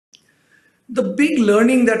The big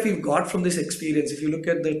learning that we've got from this experience, if you look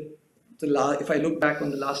at if I look back on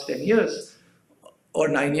the last 10 years or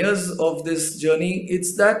 9 years of this journey,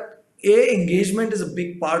 it's that engagement is a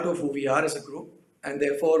big part of who we are as a group, and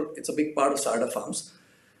therefore it's a big part of Sarda Farms.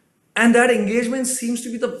 And that engagement seems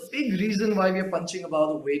to be the big reason why we are punching above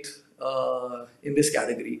the weight in this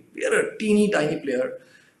category. We are a teeny tiny player,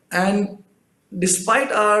 and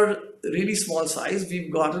despite our really small size,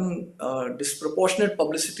 we've gotten disproportionate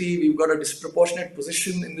publicity. We've got a disproportionate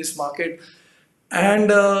position in this market,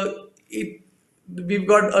 and we've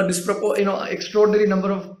got a extraordinary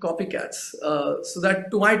number of copycats. So that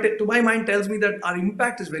to my mind tells me that our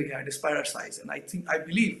impact is very high despite our size. And I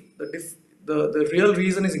believe the real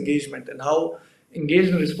reason is engagement and how engaged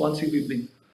and responsive we've been.